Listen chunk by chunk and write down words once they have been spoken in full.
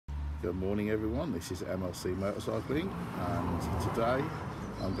Good morning everyone, this is MLC Motorcycling, and today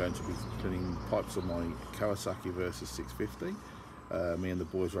I'm going to be cleaning pipes on my Kawasaki Versys 650. Me and the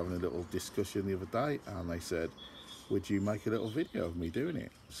boys were having a little discussion the other day and they said, would you make a little video of me doing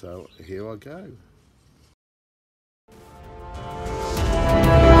it? So here I go.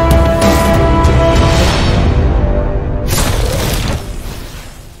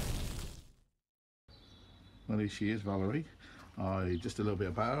 Well, here she is, Valerie. Just a little bit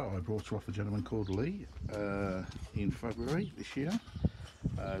about her. I brought her off a gentleman called Lee in February this year.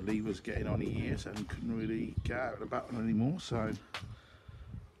 Lee was getting on in years and couldn't really get out of the battle anymore, so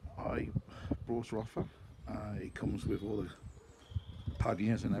I brought her off her. It comes with all the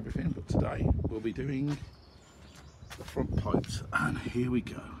panniers and everything, but today we'll be doing the front pipes, and here we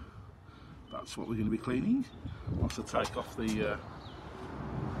go. That's what we're going to be cleaning. Also take off the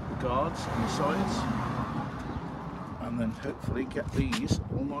guards on the sides, and then hopefully get these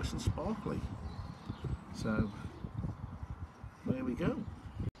all nice and sparkly. So there we go.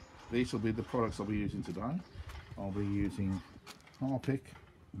 These will be the products I'll be using today. I'll be using Harpic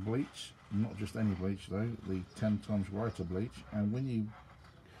bleach, not just any bleach though, the 10 times whiter bleach. And when you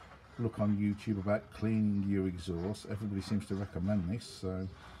look on YouTube about cleaning your exhaust, everybody seems to recommend this, so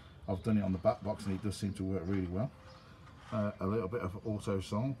I've done it on the back box and it does seem to work really well. A little bit of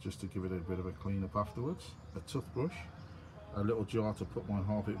Autosol just to give it a bit of a clean up afterwards, a toothbrush, a little jar to put my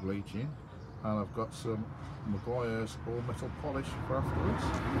Harpic bleach in, and I've got some Maguire's all metal polish for afterwards.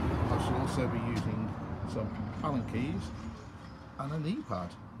 I shall also be using some Allen keys and a knee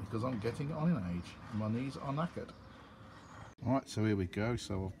pad because I'm getting on in age. My knees are knackered. Alright, so here we go.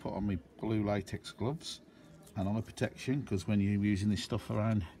 So I've put on my blue latex gloves and eye protection because when you're using this stuff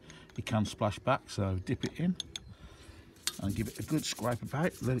around it can splash back, so dip it in and give it a good scrape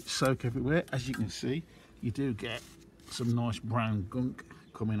about, let it soak everywhere. As you can see, you do get some nice brown gunk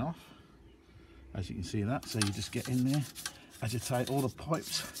coming off, as you can see that. So you just get in there, agitate all the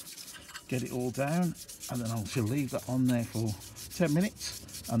pipes, get it all down, and then I shall leave that on there for 10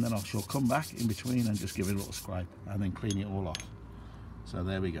 minutes, and then I shall come back in between and just give it a little scrape and then clean it all off. So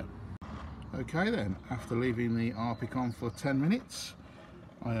there we go. Okay then, after leaving the Harpic on for 10 minutes,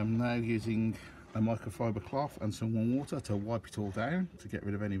 I am now using a microfiber cloth and some warm water to wipe it all down to get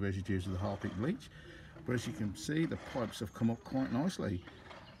rid of any residues of the Harpic bleach. But as you can see, the pipes have come up quite nicely.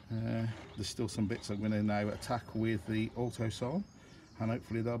 There's still some bits I'm going to now attack with the Autosol, and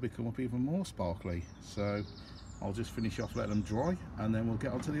hopefully they'll become up even more sparkly. So I'll just finish off, let them dry, and then we'll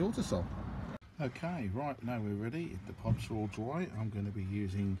get onto the Autosol. Okay, right, now we're ready. The pipes are all dry. I'm going to be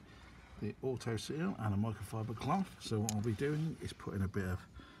using the Autosol and a microfiber cloth. So what I'll be doing is putting a bit of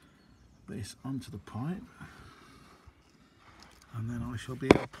this onto the pipe, and then I shall be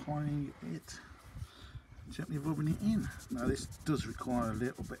applying it, gently rubbing it in. Now this does require a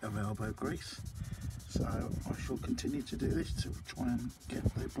little bit of elbow grease, so I shall continue to do this to try and get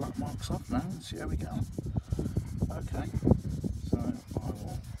the black marks off now and see how we go. Okay, so I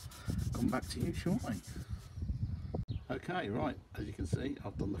will come back to you shortly. Okay, right, as you can see,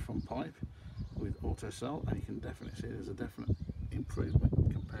 I've done the front pipe with Autosol, and you can definitely see there's a definite improvement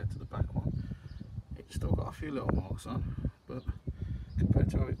compared to the back one. It's still got a few little marks on, but compared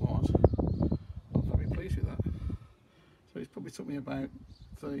to how it was, I'm very pleased with that. So it's probably took me about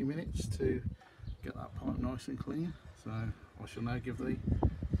 30 minutes to get that pipe nice and clean. So I shall now give the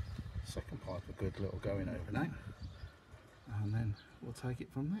second pipe a good little going over now, and then we'll take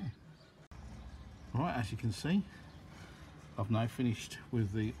it from there. Right, as you can see, I've now finished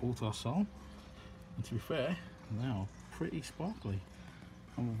with the Autosol, and to be fair, now pretty sparkly.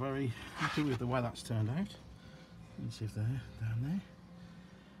 I'm very happy with the way that's turned out. You can see if they're down there.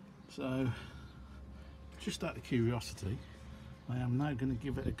 So, just out of curiosity, I am now going to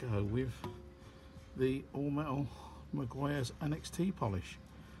give it a go with the all metal Maguire's NXT polish.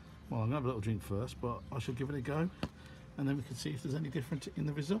 Well, I'm going to have a little drink first, but I shall give it a go, and then we can see if there's any difference in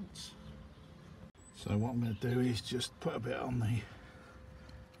the results. So what I'm going to do is just put a bit on the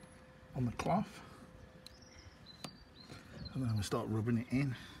cloth, and then I'm going to start rubbing it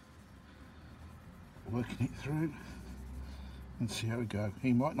in, working it through, and see how we go.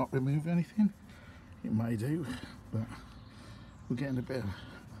 He might not remove anything, it may do, but we're getting a bit of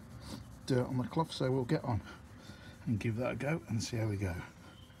dirt on the cloth, so we'll get on and give that a go and see how we go.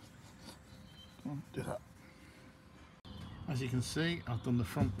 Come on, do that. As you can see, I've done the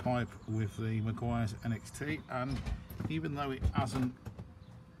front pipe with the Maguire's NXT, and even though it hasn't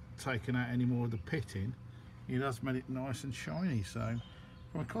taken out any more of the pitting, it has made it nice and shiny. So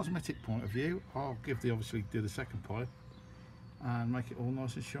from a cosmetic point of view, I'll obviously do the second pipe and make it all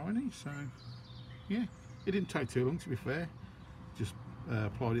nice and shiny. So yeah, it didn't take too long, to be fair, just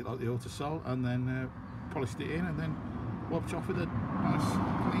applied it like the Autosol, and then polished it in, and then wiped off with a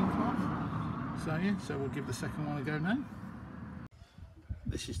nice clean cloth. So yeah, so we'll give the second one a go now.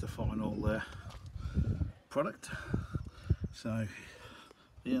 This is the final product. So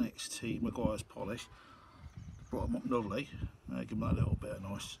the NXT Maguire's polish brought them up lovely. Give them that little bit of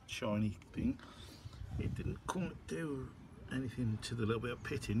nice shiny thing. It didn't quite do anything to the little bit of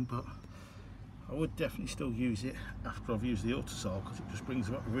pitting, but I would definitely still use it after I've used the Autosol, because it just brings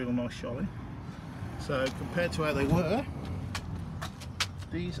them up a real nice shine. So compared to how they were,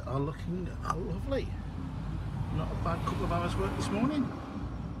 these are looking lovely. Not a bad couple of hours work this morning.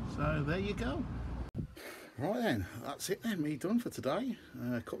 So there you go. Right then, that's it then, me done for today.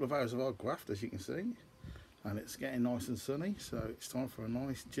 A couple of hours of hard graft, as you can see, and it's getting nice and sunny, so it's time for a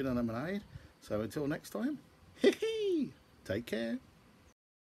nice gin and lemonade. So until next time, take care.